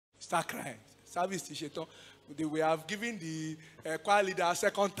start crying. Service to Shaitan. They will have given the choir leader a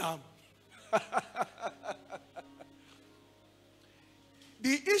second term.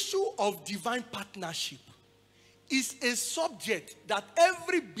 The issue of divine partnership is a subject that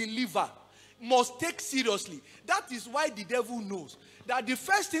every believer must take seriously. That is why the devil knows that the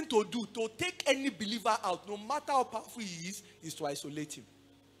first thing to do to take any believer out, no matter how powerful he is to isolate him.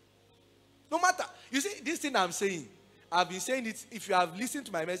 No matter. You see, this thing I'm saying, I've been saying it. If you have listened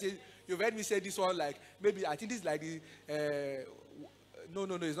to my message, you've heard me say this one like, maybe, I think this is like the, no,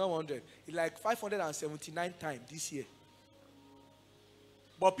 it's not 100. It's like 579 times this year.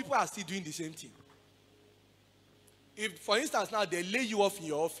 But people are still doing the same thing. If, for instance, now they lay you off in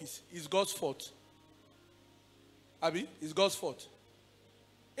your office, it's God's fault. Abi, it's God's fault.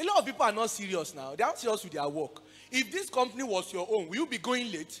 A lot of people are not serious now. They aren't serious with their work. If this company was your own, will you be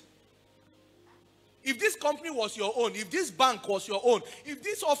going late? If this company was your own, if this bank was your own, if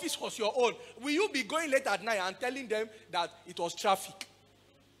this office was your own, will you be going late at night and telling them that it was traffic?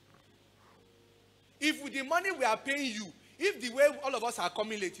 If with the money we are paying you, if the way all of us are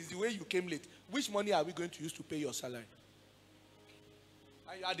coming late is the way you came late, which money are we going to use to pay your salary?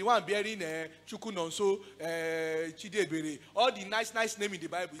 And you are the one bearing Chukunonso, Chidebere, all the nice name in the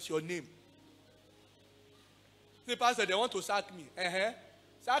Bible is your name. The pastor, they want to sack me.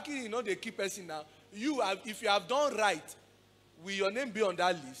 Sacking, you know, they keep person now. You have, if you have done right, will your name be on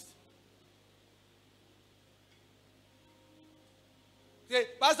that list? Say,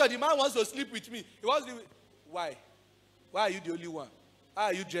 Pastor, the man wants to sleep with me. He wants to. Why? Why are you the only one? How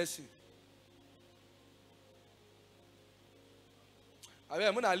are you dressing? I mean,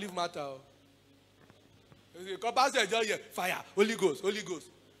 I'm going to leave matter. Because Pastor is just here. Fire. Holy Ghost. Holy Ghost.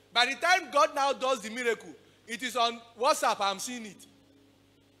 By the time God now does the miracle, it is on WhatsApp. I'm seeing it.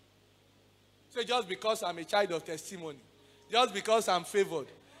 So just because I'm a child of testimony. Just because I'm favored.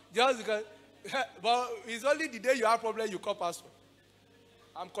 Just because. But it's only the day you have problem you call Pastor.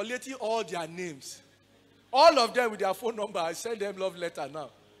 I'm collecting all their names. All of them with their phone number. I send them love letter now.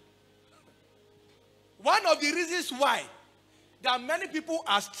 One of the reasons why that many people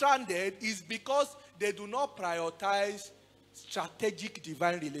are stranded is because they do not prioritize strategic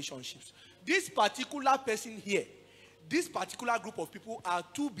divine relationships. This particular person here, this particular group of people are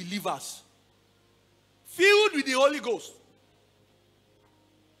two believers filled with the Holy Ghost.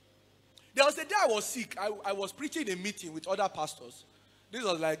 There was a day I was sick. I was preaching a meeting with other pastors. This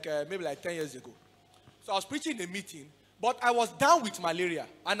was like maybe like 10 years ago. So I was preaching a meeting, but I was down with malaria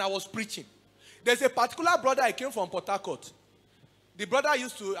and I was preaching. There's a particular brother, I came from Port Harcourt. The brother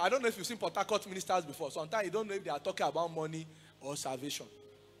used to, I don't know if you've seen Port Harcourt ministers before. Sometimes you don't know if they are talking about money or salvation.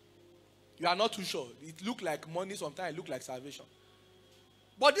 You are not too sure. It looked like money, sometimes it looked like salvation.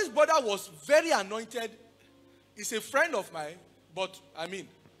 But this brother was very anointed. He's a friend of mine, but I mean,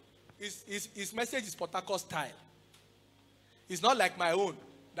 his message is Port Harcourt style. It's not like my own,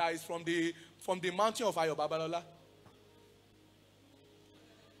 that is from the mountain of Ayo Babalola.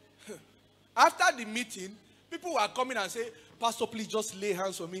 After the meeting, people were coming and saying, Pastor, please just lay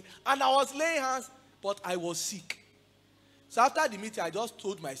hands on me. And I was laying hands, but I was sick. So after the meeting, I just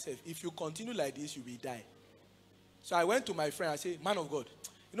told myself, if you continue like this, you will die. So I went to my friend and said, man of God,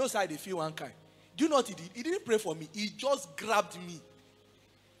 you know, sir, they feel one kind. Do you know what he did? He didn't pray for me. He just grabbed me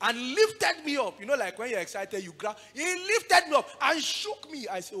and lifted me up. You know, like when you're excited, you grab. He lifted me up and shook me.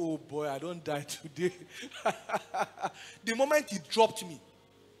 I said, oh boy, I don't die today. The moment he dropped me,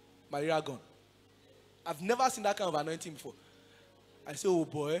 malaria gone. I've never seen that kind of anointing before. I said, oh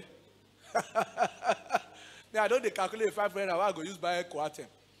boy. Now I don't calculate 500 hours I go use by a quarter.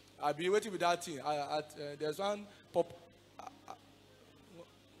 I'll be waiting with that thing. There's one pop,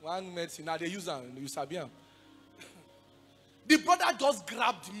 one medicine. Now they use them. You sabi them. The brother just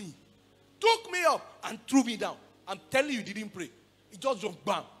grabbed me, took me up, and threw me down. I'm telling you, he didn't pray. He just jumped,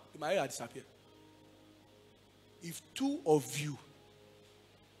 bam. The malaria disappeared. If two of you,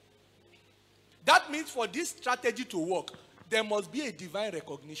 that means for this strategy to work, there must be a divine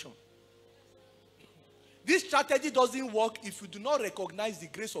recognition. This strategy doesn't work if you do not recognize the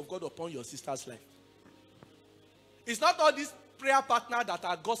grace of God upon your sister's life. It's not all these prayer partners that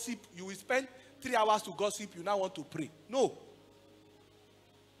are gossip. You will spend 3 hours to gossip. You now want to pray. No.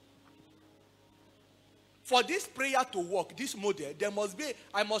 For this prayer to work, this model, there must be,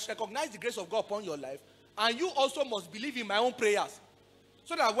 I must recognize the grace of God upon your life. And you also must believe in my own prayers.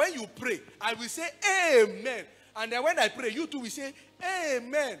 So that when you pray, I will say, amen. And then when I pray, you too will say,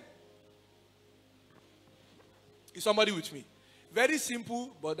 amen. Is somebody with me? Very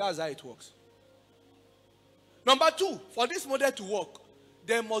simple, but that's how it works. Number two, for this model to work,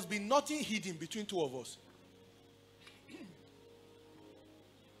 there must be nothing hidden between two of us.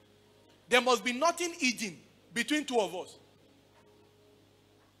 There must be nothing hidden between two of us.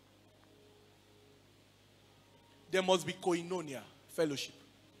 There must be koinonia, fellowship.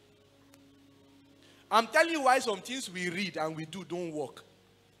 I'm telling you why some things we read and we do don't work.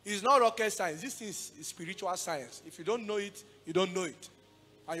 It's not rocket science. This is spiritual science. If you don't know it, you don't know it.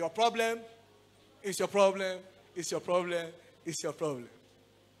 And your problem is your problem, is your problem, is your problem.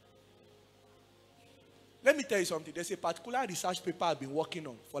 Let me tell you something. There's a particular research paper I've been working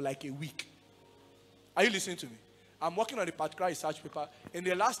on for like a week. Are you listening to me? I'm working on a particular research paper. In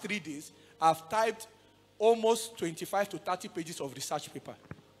the last 3 days, I've typed almost 25 to 30 pages of research paper.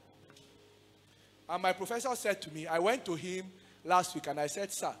 And my professor said to me, I went to him last week and I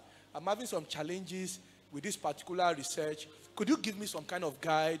said, sir, I'm having some challenges with this particular research. Could you give me some kind of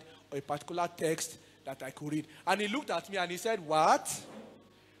guide or a particular text that I could read? And he looked at me and he said, what?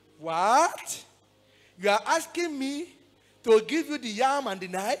 What? You are asking me to give you the yam and the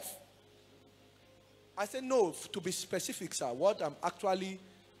knife? I said, no, to be specific, sir, what I'm actually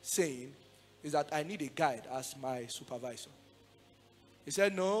saying is that I need a guide as my supervisor. He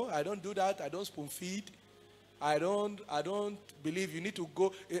said, no, I don't do that. I don't spoon feed. I don't believe you need to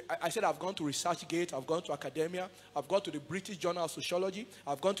go. I said, I've gone to ResearchGate. I've gone to academia. I've gone to the British Journal of Sociology.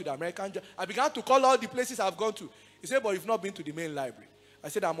 I've gone to the American. I began to call all the places I've gone to. He said, but you've not been to the main library. I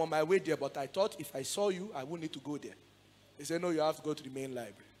said, I'm on my way there, but I thought if I saw you, I wouldn't need to go there. He said, no, you have to go to the main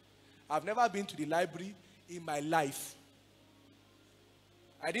library. I've never been to the library in my life.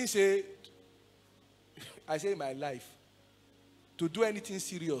 I didn't say, I say in my life. To do anything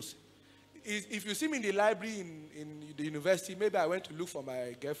serious. If you see me in the library in the university, maybe I went to look for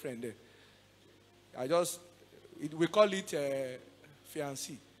my girlfriend there. We call it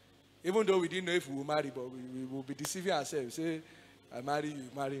fiancé. Even though we didn't know if we will marry, but we will be deceiving ourselves. Say, I marry you,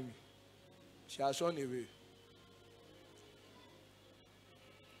 marry me. She has run away.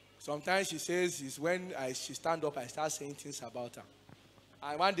 Sometimes she says it's when she stand up, I start saying things about her.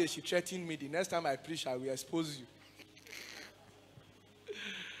 And one day she threatened me, the next time I preach, I will expose you.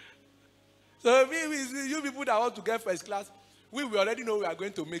 So you people that want to get first class, we already know we are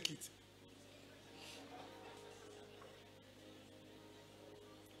going to make it.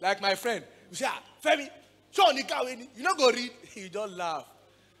 Like my friend, you say, Femi, you not go read. He don't laugh.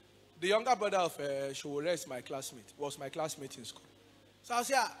 The younger brother of Showore is my classmate, was my classmate in school. So I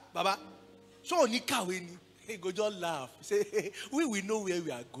say, Baba, he go just laugh. He say, we will know where we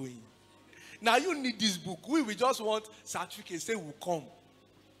are going. Now you need this book. We will just want certificate, say we'll come.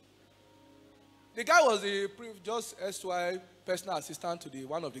 The guy was just SY personal assistant to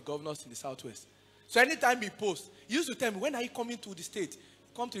one of the governors in the Southwest. So anytime he posts, he used to tell me, when are you coming to the state?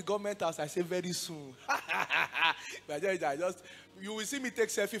 Come to the government house. I say, very soon. But you will see me take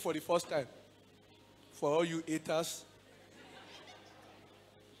selfie for the first time. For all you haters.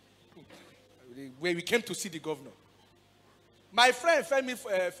 Where we came to see the governor. My friend, Femi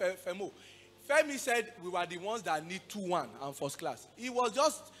said we were the ones that need 2-1 and first class. He was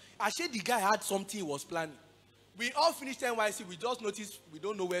just... Actually, the guy had something he was planning. We all finished NYC. We just noticed we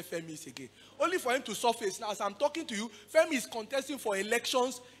don't know where Femi is again. Only for him to surface. Now, as I'm talking to you, Femi is contesting for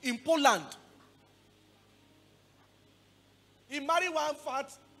elections in Poland. He married one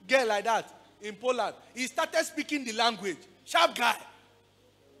fat girl like that in Poland. He started speaking the language. Sharp guy.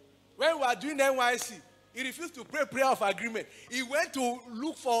 When we were doing NYC, he refused to pray prayer of agreement. He went to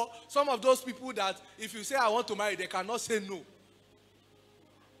look for some of those people that if you say, I want to marry, they cannot say no.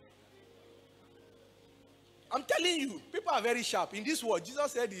 I'm telling you, people are very sharp. In this world,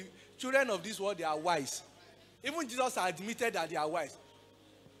 Jesus said the children of this world, they are wise. Even Jesus admitted that they are wise.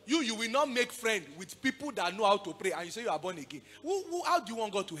 You will not make friends with people that know how to pray and you say you are born again. How do you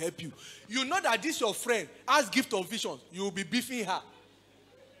want God to help you? You know that this your friend has gift of vision. You will be beefing her.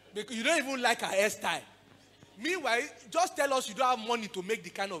 Because you don't even like her hairstyle. Meanwhile, just tell us you don't have money to make the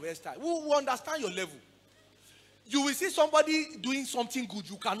kind of hairstyle. We will understand your level. You will see somebody doing something good.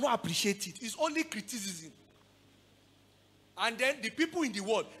 You cannot appreciate it. It's only criticism. And then the people in the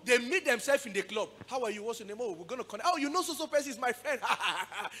world, they meet themselves in the club. How are you? What's your name? Oh, we're going to connect. Oh, you know so person is my friend.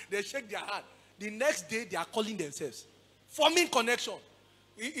 They shake their hand. The next day, they are calling themselves. Forming connection.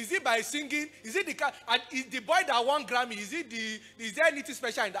 Is it by singing? Is it the boy that won Grammy? Is there anything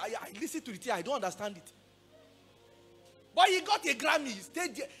special in that? I listen to the thing. I don't understand it. But he got a Grammy.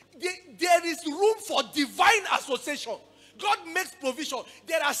 There is room for divine association. God makes provision.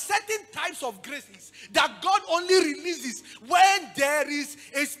 There are certain types of graces that God only releases when there is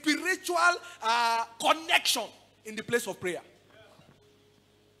a spiritual connection in the place of prayer.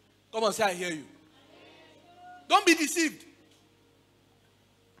 Come on, say I hear you. Don't be deceived.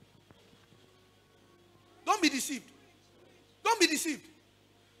 Don't be deceived. Don't be deceived.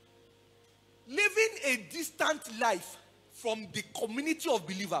 a distant life from the community of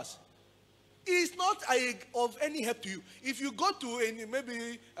believers is not of any help to you. If you go to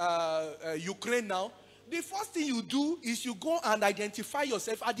maybe Ukraine now, the first thing you do is you go and identify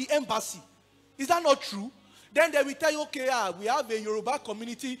yourself at the embassy. Is that not true? Then they will tell you, okay, we have a Yoruba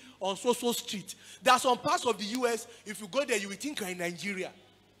community on so-so street. There are some parts of the U.S., if you go there, you will think you're in Nigeria.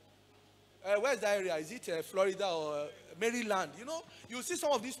 Where's that area? Is it Florida or Maryland? You know, you see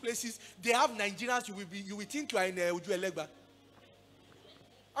some of these places, they have Nigerians, you will think you are in Ujuelegba.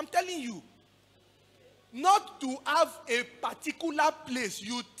 I'm telling you, not to have a particular place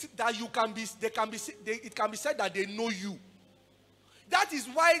it can be said that they know you. That is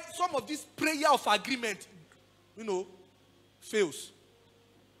why some of this prayer of agreement, fails.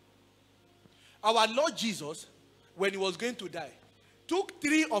 Our Lord Jesus, when he was going to die, took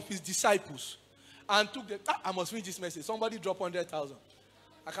 3 of his disciples and took them. I must finish this message. Somebody drop 100,000.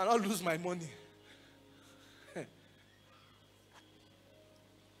 I cannot lose my money.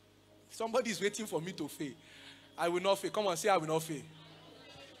 Somebody is waiting for me to fail. I will not fail. Come on, say I will not fail.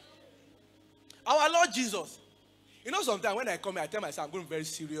 Our Lord Jesus. Sometimes when I come here, I tell myself I'm going very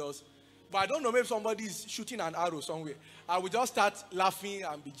serious. But I don't know, maybe somebody is shooting an arrow somewhere. I will just start laughing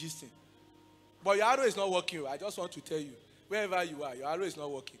and be gisting. But your arrow is not working. I just want to tell you, wherever you are, your arrow is not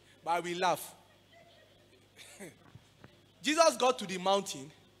working. But I will laugh. Jesus got to the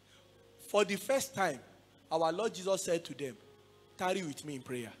mountain. For the first time, our Lord Jesus said to them, tarry with me in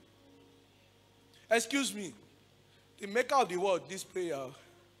prayer. Excuse me, the maker of the world, this prayer,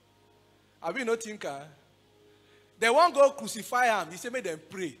 have you not thinker? They won't go crucify him. He said, make them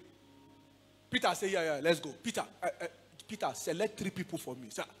pray. Peter said, yeah, let's go. Peter, select 3 people for me.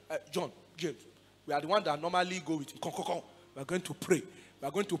 Sir, John, James, we are the ones that normally go with you. Come. We are going to pray. We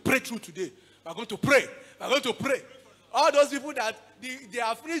are going to pray through today. We are going to pray. We are going to pray. All those people that they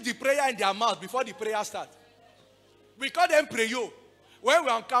have finished the prayer in their mouth before the prayer starts. We call them prayo. When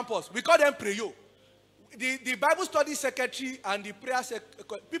we're on campus, we call them prayo. The Bible study secretary and the prayer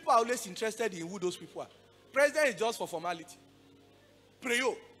secretary, people are always interested in who those people are. President is just for formality.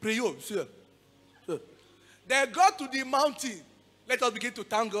 Prayo. Sure. They got to the mountain. Let us begin to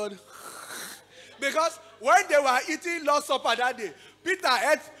thank God. Because when they were eating Lord's Supper that day, Peter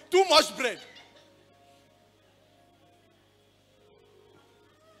ate too much bread.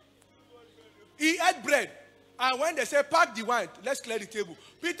 He ate bread. And when they said, pack the wine, let's clear the table,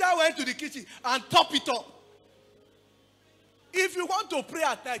 Peter went to the kitchen and top it up. If you want to pray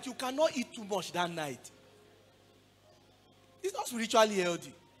at night, you cannot eat too much that night. It's not spiritually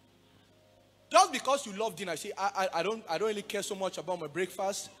healthy. Just because you love dinner, see, I don't really care so much about my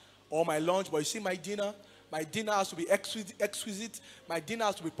breakfast or my lunch, but you see my dinner has to be exquisite. My dinner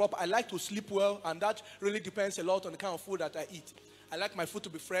has to be proper. I like to sleep well, and that really depends a lot on the kind of food that I eat. I like my food to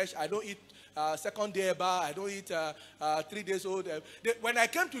be fresh. I don't eat second day eba. I don't eat 3 days old. When I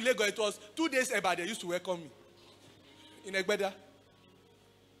came to Lagos, it was 2 days eba. They used to welcome me in Gbenga.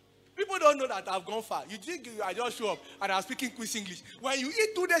 People don't know that I've gone far. You think I just show up and I'm speaking quick English. When you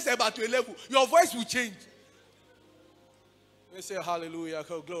eat 2 days eba to a level, your voice will change. Let's say hallelujah,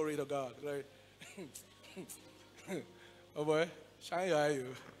 glory to God. Right? Oh boy, shine your eye.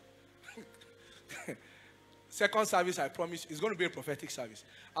 Second service, I promise, is going to be a prophetic service.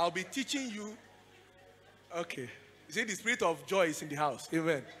 I'll be teaching you. Okay. You see, the spirit of joy is in the house.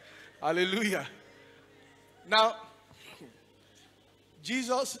 Amen. Hallelujah. Now,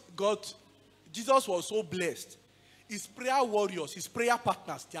 Jesus was so blessed. His prayer warriors, his prayer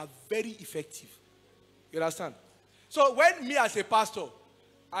partners, they are very effective. You understand? So when me as a pastor,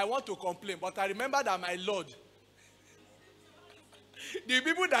 I want to complain, but I remember that my Lord, the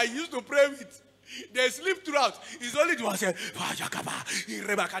people that I used to pray with, they sleep throughout. It's only the one saying,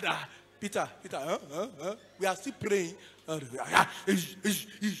 Peter, we are still praying.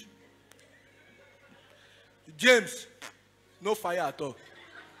 James, no fire at all.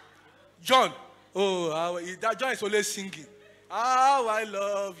 John, John is always singing. How I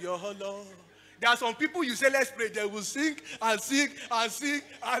love your Lord. There are some people you say, let's pray. They will sing and sing and sing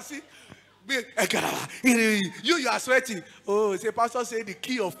and sing. You are sweating. Oh, the pastor said the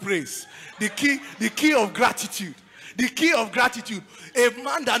key of praise, the key of gratitude, the key of gratitude. A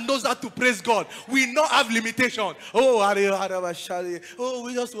man that knows how to praise God will not have limitation. Oh,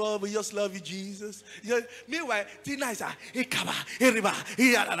 we just love you, Jesus. Meanwhile, Tina is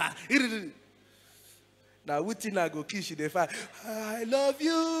now we Tina go kiss you. They fight. I love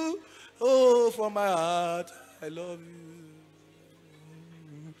you. Oh, from my heart, I love you.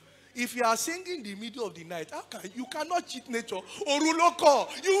 If you are singing in the middle of the night, you cannot cheat nature. Oruloko,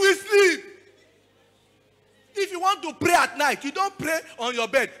 you will sleep. If you want to pray at night, you don't pray on your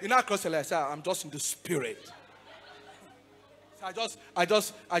bed. You now cross the line. Say, I'm just in the spirit.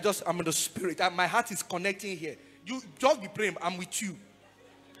 I'm in the spirit. My heart is connecting here. You just be praying. I'm with you.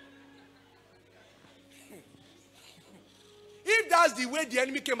 If that's the way the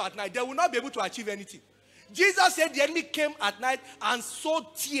enemy came at night, they will not be able to achieve anything. Jesus said the enemy came at night and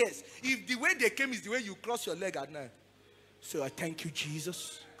sowed tears. If the way they came is the way you cross your leg at night. So I thank you,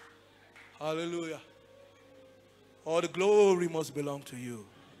 Jesus. Hallelujah. All the glory must belong to you.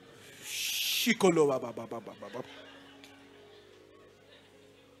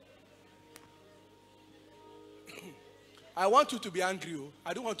 I want you to be angry.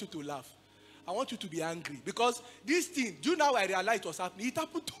 I don't want you to laugh. I want you to be angry. Because this thing, do you know I realized it was happening? It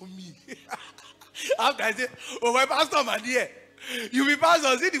happened to me. After I said, oh, my pastor, my dear. You be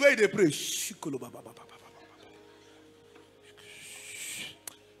pastor, see the way they pray.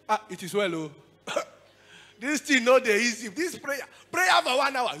 It is well, oh. This thing, no, they easy. This prayer for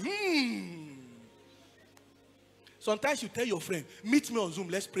 1 hour. Sometimes you tell your friend, meet me on Zoom,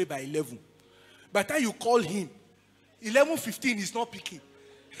 let's pray by 11. By the time you call him, 11:15 is not picking.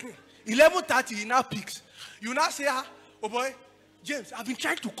 11:30 he now picks. You now say, oh boy, James, I've been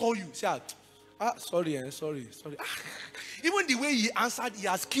trying to call you. Say, sorry. Even the way he answered, he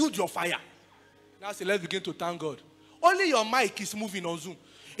has killed your fire. Now say, let's begin to thank God. Only your mic is moving on Zoom.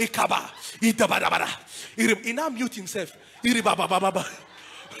 He now mute himself.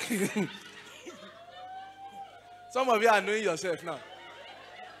 Some of you are knowing yourself now.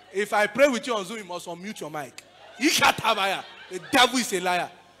 If I pray with you on Zoom, you must unmute your mic. The devil is a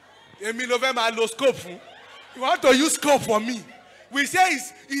liar. You want to use scope for me? We say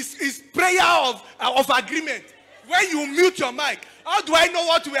it's prayer of agreement. When you mute your mic, how do I know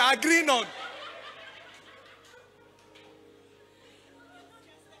what we are agreeing on?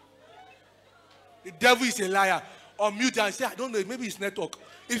 The devil is a liar. Unmute and say, I don't know, maybe it's network.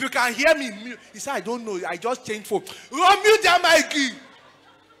 If you can hear me, mute. He said, I don't know, I just changed phone. Unmute your mic.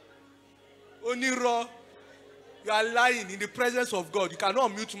 Oniro, you are lying in the presence of God. You cannot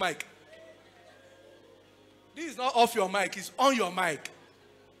unmute mic. This is not off your mic, it's on your mic.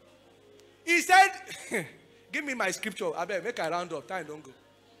 He said, give me my scripture. I better make a round up. Time don't go.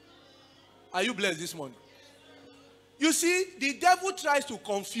 Are you blessed this morning? You see, the devil tries to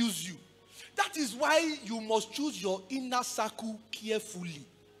confuse you. That is why you must choose your inner circle carefully.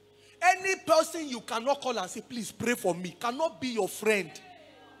 Any person you cannot call and say, please pray for me, cannot be your friend.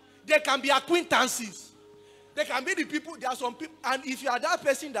 They can be acquaintances. They can be the people, there are some people, and if you are that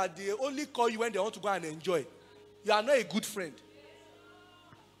person that they only call you when they want to go and enjoy, you are not a good friend.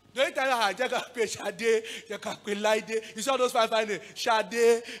 The only time you saw those 5 names,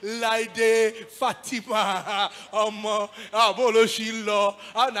 Shade, Laide, Fatima, Bolo Shilo,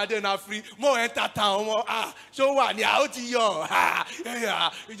 Nadena Free, Mo Entata, so one, you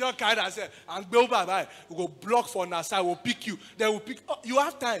just kind of say, and go bye, we go block for Nasa, we'll pick you, they will pick, you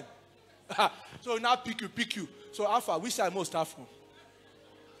have time. So now pick you. So Alpha, which side most start from?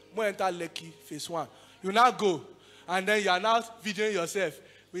 Mo enter Lekki, phase 1. You now go, and then you are now videoing yourself.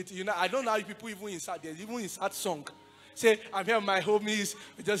 With, I don't know how people even insert. There's even insert song. Say, I'm here with my homies.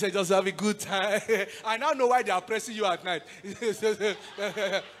 We just have a good time. I now know why they are pressing you at night.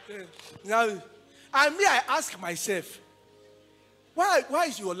 Now, and me, I ask myself, why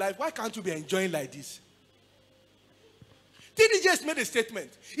is your life? Why can't you be enjoying like this? TD just made a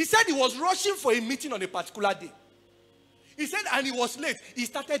statement. He said he was rushing for a meeting on a particular day. He said, and he was late. He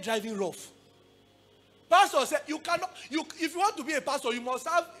started driving rough. Pastor said, if you want to be a pastor, you must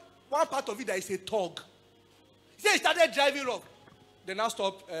have one part of it that is a tug. He said he started driving wrong. They now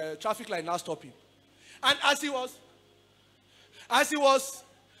stop, traffic light now stopping. And as he was,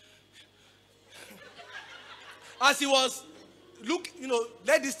 look,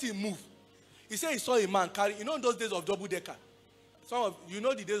 let this thing move. He said he saw a man carry, those days of double decker. Some of you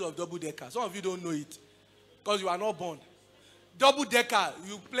know the days of double decker. Some of you don't know it because you are not born. Double decker,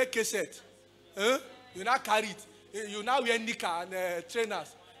 you play cassette. Huh? You now carry it. You now wear knicker and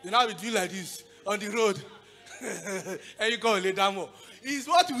trainers. You now do like this on the road. And you go lay down more. It's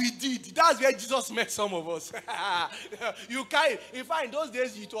what we did. That's where Jesus met some of us. You carry. In fact, in those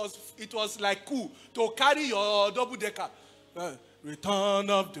days, it was like cool to carry your double decker. Return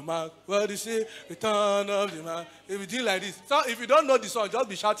of the man. What do you say? Return of the man. If you do like this. So if you don't know the song, just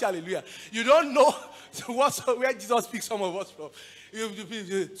be shouting hallelujah. You don't know where Jesus picks some of us from.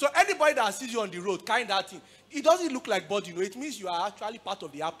 So anybody that sees you on the road, carrying that thing, it doesn't look like body, it means you are actually part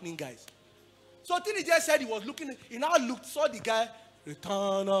of the happening, guys. So Tini just said he was looking, he now looked, saw the guy,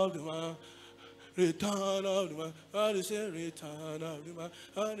 return of the man, return of the man, how do you say, return of the man,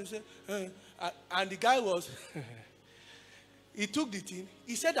 how do you say, And the guy was, he took the thing.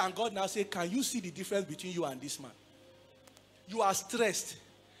 He said, and God now said, can you see the difference between you and this man? You are stressed.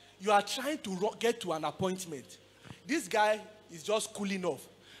 You are trying to get to an appointment. This guy is just cooling off.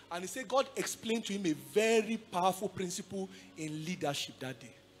 And he said God explained to him a very powerful principle in leadership that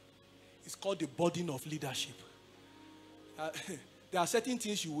day. It's called the burden of leadership. There are certain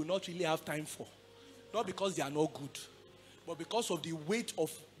things you will not really have time for. Not because they are not good, but because of the weight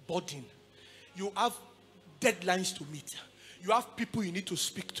of burden. You have deadlines to meet. You have people you need to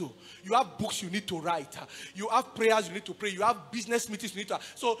speak to. You have books you need to write. You have prayers you need to pray. You have business meetings you need to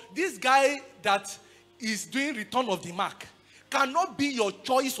have. So this guy that is doing return of the mark cannot be your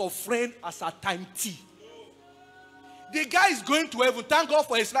choice of friend as a time T. The guy is going to heaven. Thank God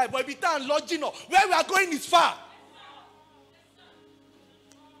for his life. But if and lodging, where we are going is far.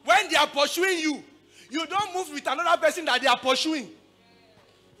 When they are pursuing you, you don't move with another person that they are pursuing.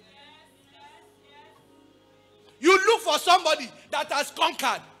 You look for somebody that has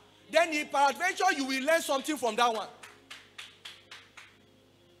conquered. Then in peradventure, you will learn something from that one.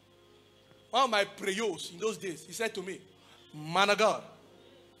 One of my prayers in those days, he said to me, man of God.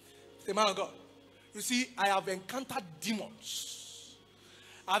 Say, man of God. You see, I have encountered demons.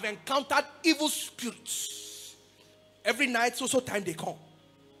 I have encountered evil spirits. Every night, so time they come.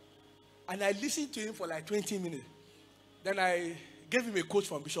 And I listened to him for like 20 minutes. Then I gave him a quote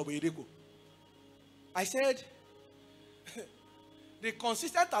from Bishop Oyedepo. I said, the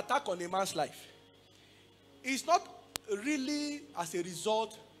consistent attack on a man's life is not really as a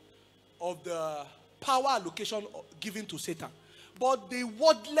result of the power allocation given to Satan, but the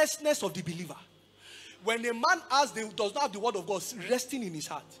wordlessness of the believer. When a man does not have the word of God resting in his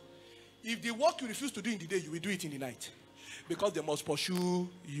heart, if the work you refuse to do in the day, you will do it in the night, because they must pursue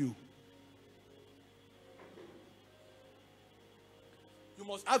you. You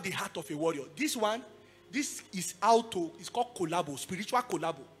must have the heart of a warrior. This is it's called collabo, spiritual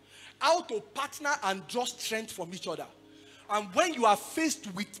collabo. How to partner and draw strength from each other. And when you are faced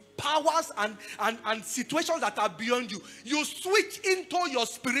with powers and situations that are beyond you, you switch into your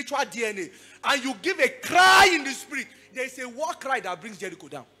spiritual DNA and you give a cry in the spirit. There is a war cry that brings Jericho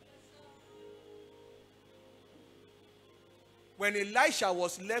down. When Elisha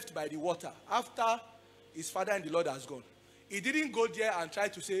was left by the water after his father and the Lord has gone, he didn't go there and try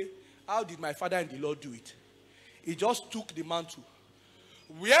to say, how did my father and the Lord do it? He just took the mantle.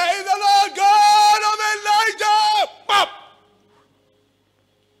 Where is the Lord God of Elijah? Pop!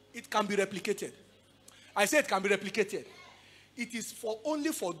 It can be replicated. I say it can be replicated. It is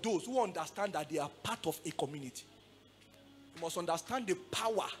only for those who understand that they are part of a community. You must understand the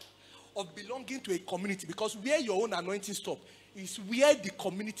power of belonging to a community, because where your own anointing stops is where the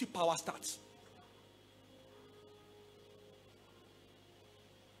community power starts.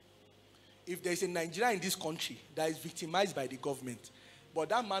 If there is a Nigerian in this country that is victimized by the government, but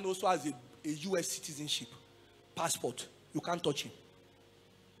that man also has a U.S. citizenship, passport, you can't touch him.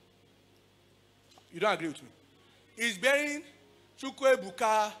 You don't agree with me? He's bearing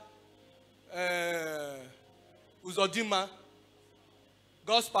Chukwebuka, Uzodima,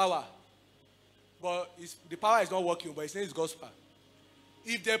 God's power. But the power is not working, but his name is God's power.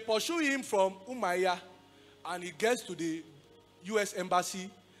 If they pursue him from Umaya and he gets to the U.S. embassy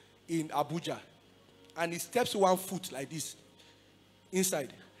in Abuja and he steps one foot like this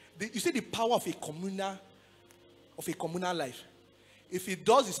inside, you see the power of a communal life. If he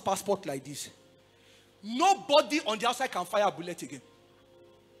does his passport like this, nobody on the outside can fire a bullet again.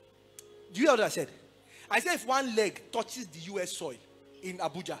 Do you hear what I said? I said if one leg touches the U.S. soil in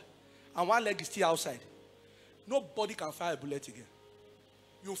Abuja and one leg is still outside, nobody can fire a bullet again.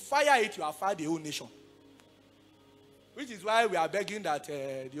 You fire it, you have fired the whole nation. Which is why we are begging that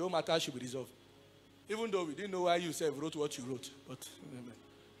the whole matter should be resolved. Even though we didn't know why you said wrote what you wrote. But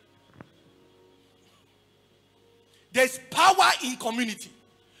there's power in community.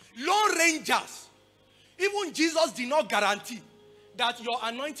 Lone rangers. Even Jesus did not guarantee that your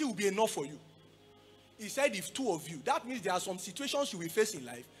anointing will be enough for you. He said if two of you, that means there are some situations you will face in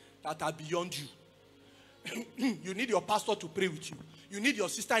life that are beyond you. You need your pastor to pray with you. You need your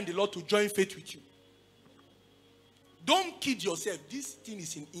sister in the Lord to join faith with you. Don't kid yourself. This thing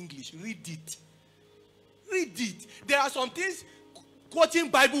is in English. Read it. Read it. There are some things quoting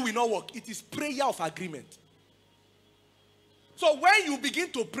Bible will not work. It is prayer of agreement. So when you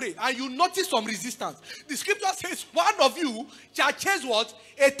begin to pray and you notice some resistance, the scripture says one of you shall chase what?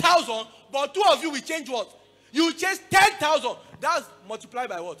 1,000, but two of you will change what? You will chase 10,000. That's multiplied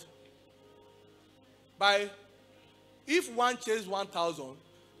by what? By, if one chases 1,000,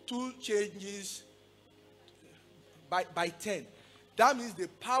 two changes by 10. That means the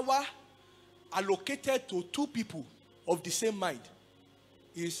power allocated to 2 people of the same mind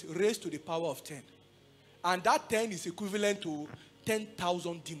is raised to the power of 10. And that 10 is equivalent to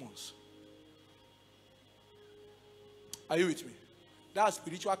 10,000 demons. Are you with me? That's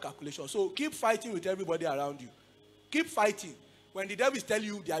spiritual calculation. So keep fighting with everybody around you. Keep fighting. When the devil is telling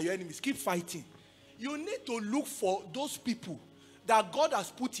you they are your enemies, keep fighting. You need to look for those people that God has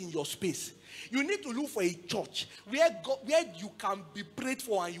put in your space. You need to look for a church where you can be prayed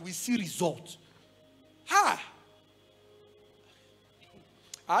for and you will see results. Ha!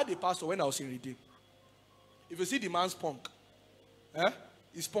 I had a pastor when I was in Redeem. If you see the man's punk,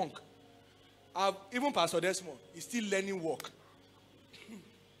 he's punk. Even Pastor Desmond is still learning work.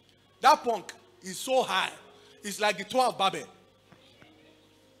 That punk is so high. It's like the Tower of Babel.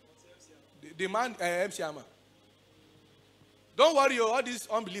 The man, MC Hammer. Don't worry, all these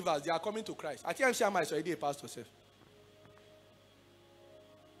unbelievers, they are coming to Christ. I think MC Hammer is already a pastor self.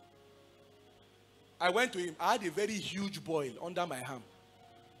 I went to him. I had a very huge boil under my arm.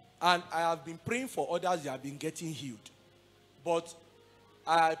 And I have been praying for others, they have been getting healed. But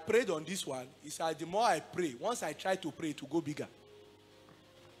I prayed on this one. He said, the more I pray, once I try to pray, to go bigger.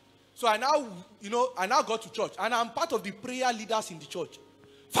 So I now got to church. And I'm part of the prayer leaders in the church.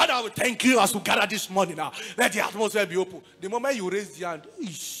 Father, I will thank you as we gather this morning now. Let the atmosphere be open. The moment you raise the hand,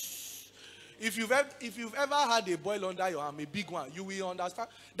 if you've ever had a boil under your arm, a big one, you will understand.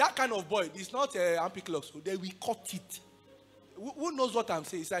 That kind of boil, it's not ampiclox. They will cut it. Who knows what I'm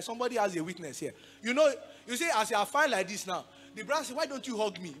saying? It's like somebody has a witness here. You see, as you are fine like this now, the brother says, why don't you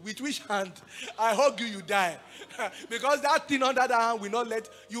hug me? With which hand? I hug you, you die. Because that thing under that hand will not let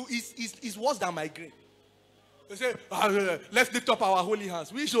you, it's worse than migraine. They say, let's lift up our holy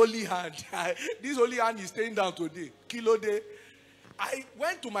hands. Which holy hand? This holy hand is staying down today. Kilo day. I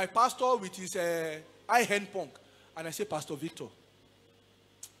went to my pastor with his eye hand punk. And I said, Pastor Victor,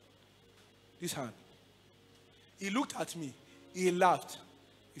 this hand. He looked at me. He laughed.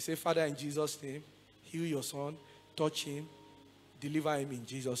 He said, Father, in Jesus' name, heal your son, touch him, deliver him in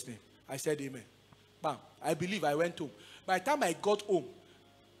Jesus' name. I said, amen. Bam. I believe. I went home. By the time I got home,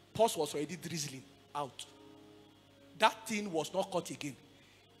 pus was already drizzling out. That thing was not cut again.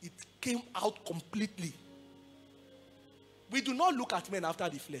 It came out completely. We do not look at men after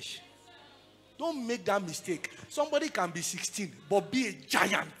the flesh. Don't make that mistake. Somebody can be 16, but be a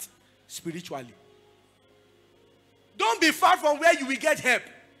giant spiritually. Don't be far from where you will get help.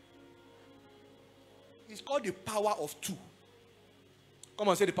 It's called the power of 2. Come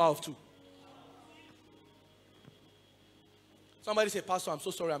on, say the power of 2. Somebody say, Pastor, I'm so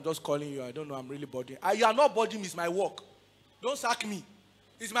sorry, I'm just calling you. I don't know, I'm really bothering. You are not bothering me, it's my work. Don't sack me.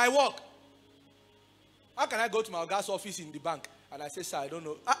 It's my work. How can I go to my gas office in the bank and I say, sir, I don't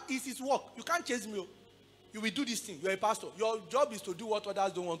know. It's his work. You can't chase me. You will do this thing. You're a pastor. Your job is to do what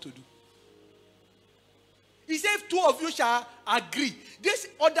others don't want to do. He said, if 2 of you shall agree. This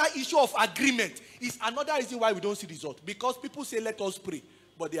other issue of agreement is another reason why we don't see result. Because people say, let us pray.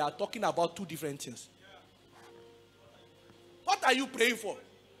 But they are talking about 2 different things. What are you praying for?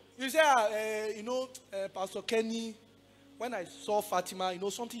 You say, Pastor Kenny, when I saw Fatima,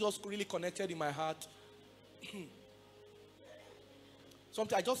 something just really connected in my heart.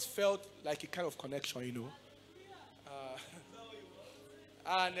 Something I just felt like a kind of connection,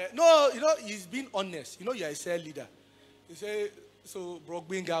 he's being honest. You're a cell leader. You say, so, Bro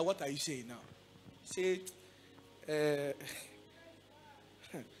Gbenga, what are you saying now? Say,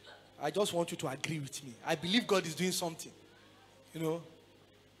 I just want you to agree with me. I believe God is doing something.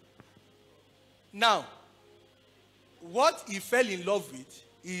 Now, what he fell in love with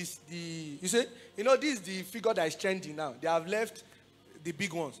is this is the figure that is trending now. They have left the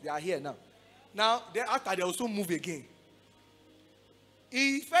big ones. They are here now. Now, after they also move again.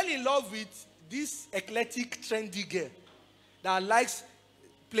 He fell in love with this eclectic, trendy girl that likes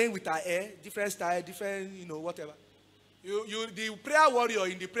playing with her hair, different style, different, whatever. The prayer warrior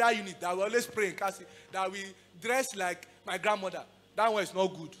in the prayer unit that will always pray in Kasi, that we dress like my grandmother. That one is not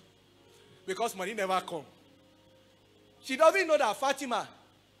good. Because money never come. She doesn't know that Fatima,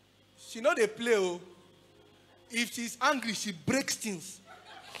 she know they play. If she's angry, she breaks things.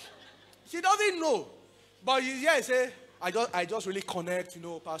 She doesn't know. But I say, I just really connect,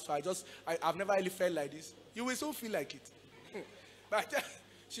 Pastor. I've never really felt like this. You will soon feel like it. But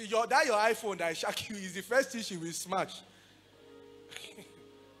your iPhone that shock you is the first thing she will smash.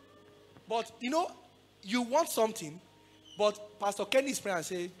 But, you want something, but Pastor Kenny's prayer and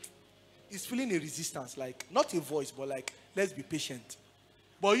say, he's feeling a resistance, like, not a voice, but like, let's be patient.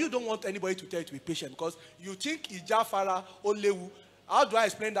 But you don't want anybody to tell you to be patient because you think Ijafara Olewu. How do I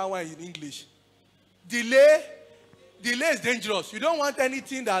explain that one in English? Delay is dangerous. You don't want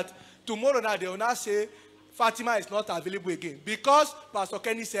anything that Tomorrow now they will now say Fatima is not available again because Pastor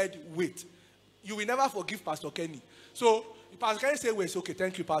Kenny said wait. You will never forgive Pastor Kenny. So Pastor Kenny say wait, okay,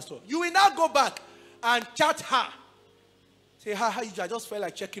 thank you, Pastor. You will now go back and chat her. Say, hi, I just felt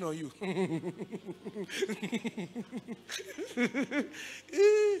like checking on you.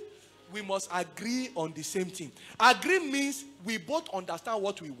 We must agree on the same thing. Agree means we both understand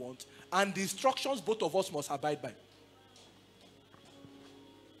what we want and the instructions both of us must abide by.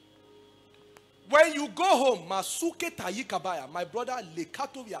 When you go home, Masuke Tayikabaya, my brother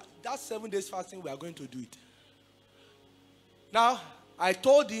Lekatovia, that 7 days fasting, we are going to do it. Now, I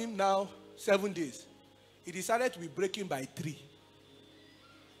told him now 7 days. He decided to be breaking by 3.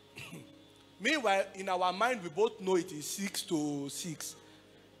 Meanwhile, in our mind, we both know it is 6 to 6.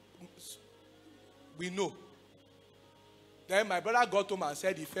 We know. Then my brother got home and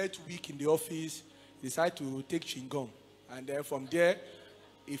said he felt weak in the office. He decided to take chewing gum. And then from there,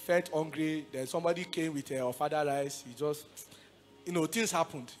 he felt hungry. Then somebody came with a father rice. He just, things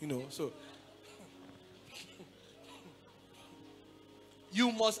happened, so. You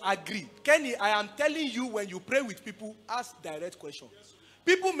must agree. Kenny, I am telling you, when you pray with people, ask direct questions.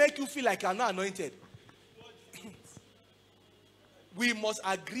 People make you feel like you are not anointed. We must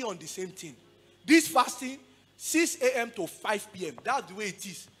agree on the same thing. This fasting, 6 a.m. to 5 p.m. That's the way it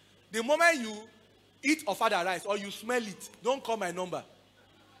is. The moment you eat ofada rice or you smell it, don't call my number.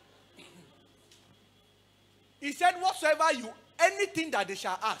 He said, anything that they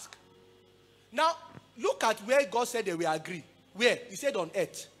shall ask. Now, look at where God said they will agree. Where? He said on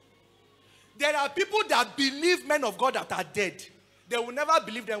earth. There are people that believe men of God that are dead. They will never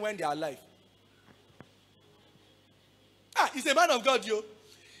believe them when they are alive. He's a man of God, yo.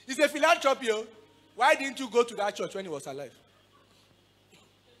 He's a philanthropist, yo. Why didn't you go to that church when he was alive?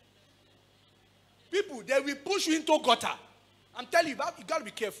 People, they will push you into gutter. I'm telling you, you got to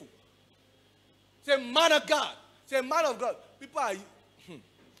be careful. Say, man of God. Say, man of God. People are...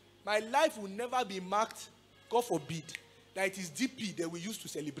 My life will never be marked, God forbid, that it is DP that we used to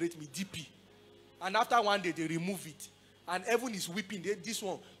celebrate me, DP. And after one day, they remove it. And heaven is weeping. This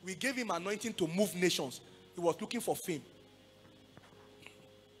one, we gave him anointing to move nations. He was looking for fame.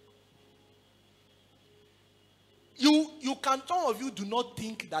 Some of you do not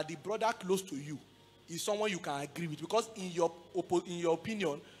think that the brother close to you is someone you can agree with. Because in your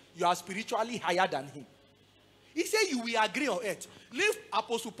opinion, you are spiritually higher than him. He said you will agree on earth. Leave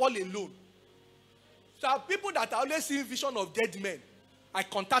Apostle Paul alone. So people that are always seeing vision of dead men. I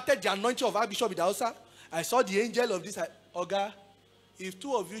contacted the anointing of Archbishop Idahosa. I saw the angel of this. Oga, if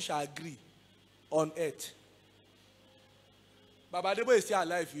 2 of you shall agree on earth. Baba Debo is still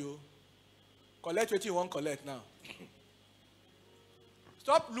alive, you. Collect what you want, collect now.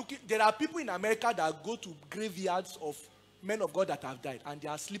 Stop looking. There are people in America that go to graveyards of men of God that have died and they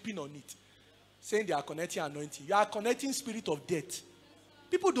are sleeping on it. Saying they are connecting anointing. You are connecting spirit of death.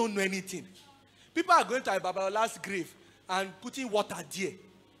 People don't know anything. People are going to Babala's grave and putting water there.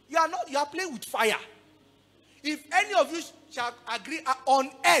 You are playing with fire. If any of you shall agree on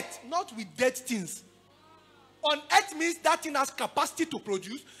earth, not with dead things. On earth means that thing has capacity to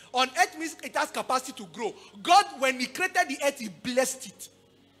produce. On earth means it has capacity to grow. God, when he created the earth, he blessed it.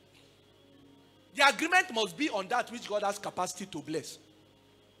 The agreement must be on that which God has capacity to bless.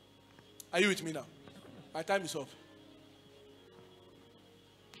 Are you with me now? My time is up.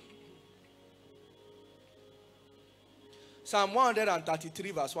 Psalm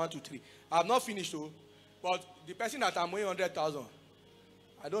 133 verse 1 to 3. I have not finished though. But the person that I'm owing 100,000,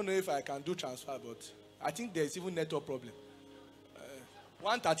 I don't know if I can do transfer, but I think there's even network problem.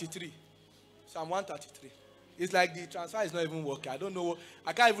 133. Psalm 133. It's like the transfer is not even working. I don't know.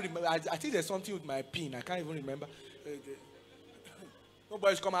 I can't even remember. I think there's something with my PIN. I can't even remember.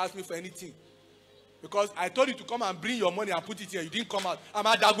 Nobody's come and ask me for anything. Because I told you to come and bring your money and put it here. You didn't come out. I'm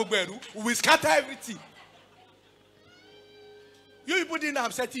at Dagogberu. We will scatter everything. You people didn't know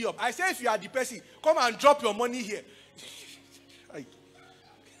I'm setting you up. I say if you are the person, come and drop your money here.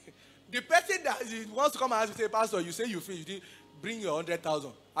 The person that wants to come and ask you, say, Pastor, you say you feel you didn't bring your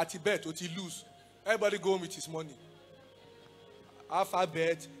 100,000. At the bet, what you lose. Everybody go home with his money. Alpha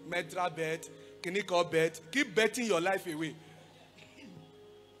bet, Metra bet, clinical bet. Keep betting your life away.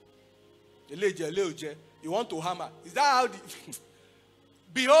 You want to hammer. Is that how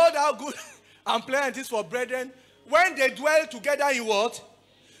behold how good and pleasant it is for brethren when they dwell together in what?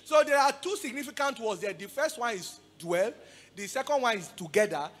 So there are 2 significant words there. The first one is dwell. The second one is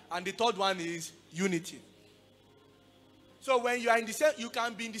together. And the third one is unity. So when you are in the same, you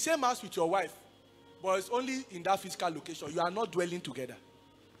can be in the same house with your wife. But it's only in that physical location. You are not dwelling together.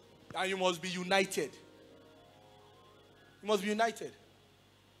 And you must be united. You must be united.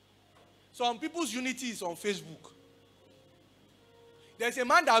 Some people's unity is on Facebook. There's a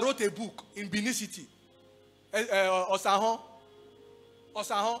man that wrote a book in Benin City. Osahon.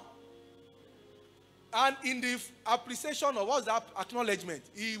 And in the appreciation of what's that acknowledgement,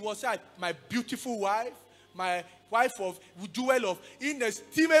 he was said, my beautiful wife, my wife of jewel of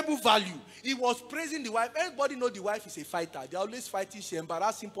inestimable value. He was praising the wife. Everybody knows the wife is a fighter. They're always fighting. She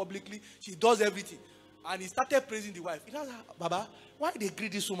embarrasses him publicly. She does everything. And he started praising the wife. He said, Baba, why they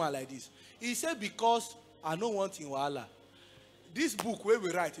greet this woman like this? He said, because I don't want in Wahala. This book where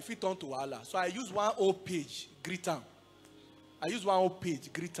we write, if it turn to Wahala. So I use one whole page, greet her.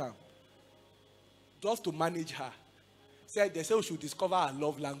 Just to manage her. They say we should discover our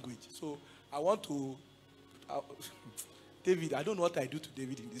love language. So I want to, David, I don't know what I do to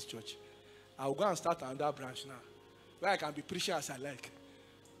David in this church. I'll go and start another branch now, where I can be preaching as I like.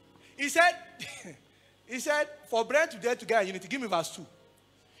 He said, for bread to dare together in unity, give me verse 2.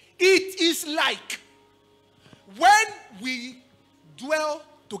 It is like when we dwell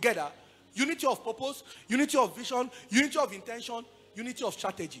together, unity of purpose, unity of vision, unity of intention, unity of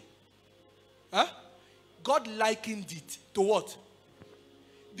strategy. Huh? God likened it to what?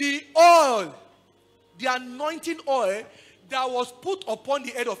 The oil, the anointing oil that was put upon the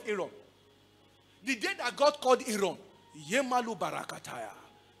head of Aaron. The day that God called Aaron, Yemalu Barakataya,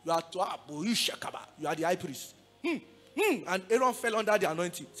 you are the high priest. And Aaron fell under the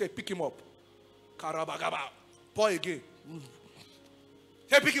anointing. Say, pick him up. Karabagaba. Pour again.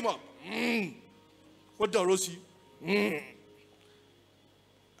 Say, pick him up. What the Rossi?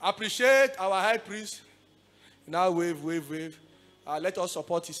 Appreciate our high priest. Now wave. Let us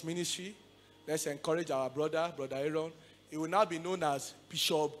support his ministry. Let's encourage our brother Aaron. He will now be known as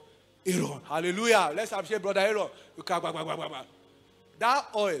Bishop Aaron. Hallelujah. Let's appreciate brother Aaron. That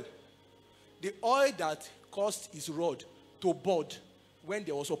oil, the oil that caused his rod to bud when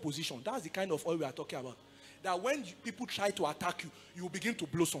there was opposition. That's the kind of oil we are talking about. That when people try to attack you, you will begin to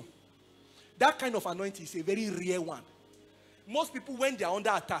blossom. That kind of anointing is a very rare one. Most people, when they are under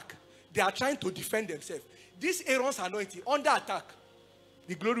attack, they are trying to defend themselves. This Aaron's anointing, under attack,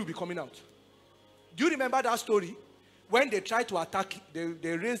 the glory will be coming out. Do you remember that story? When they tried to attack,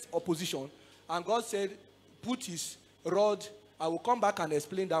 they raised opposition, and God said, put his rod. I will come back and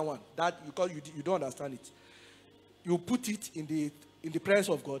explain that one. That because you don't understand it. You put it in the presence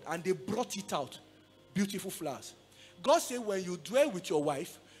of God, and they brought it out. Beautiful flowers. God said, when you dwell with your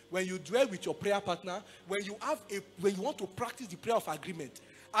wife, when you dwell with your prayer partner, when you want to practice the prayer of agreement,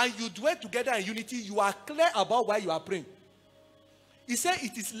 and you dwell together in unity, you are clear about why you are praying. He said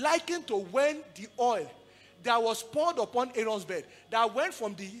it is likened to when the oil that was poured upon Aaron's bed, that went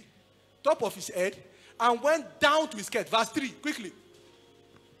from the top of his head and went down to his skirt. Verse 3, quickly.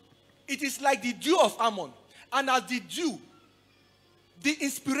 It is like the dew of Ammon. And as the dew, the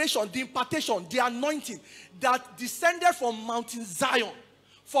inspiration, the impartation, the anointing that descended from Mountain Zion,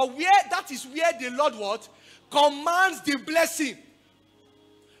 for that is where the Lord what? Commands the blessing.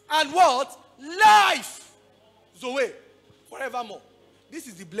 And what? Life. Zoe. Forevermore. This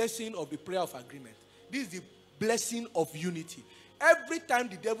is the blessing of the prayer of agreement. This is the blessing of unity. Every time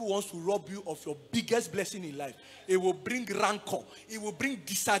the devil wants to rob you of your biggest blessing in life, it will bring rancor. It will bring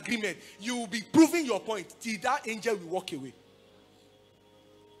disagreement. You will be proving your point till that angel will walk away.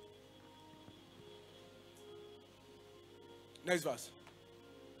 Next verse.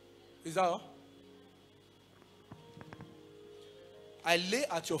 Is that all? I lay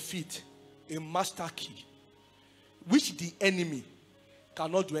at your feet a master key, which the enemy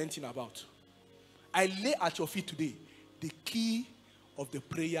cannot do anything about. I lay at your feet today the key of the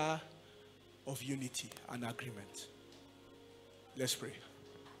prayer of unity and agreement. Let's pray.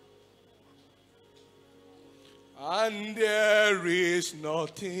 And there is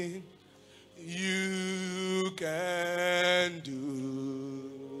nothing you can do.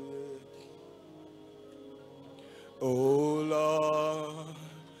 Oh Lord,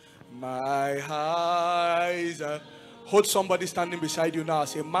 my eyes are... Hold somebody standing beside you now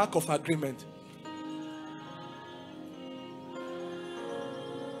as a mark of agreement.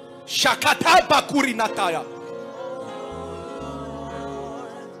 Shakata bakuri nataya.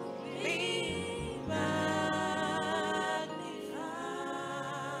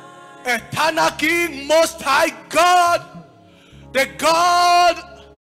 Eternal King, Most High God, the God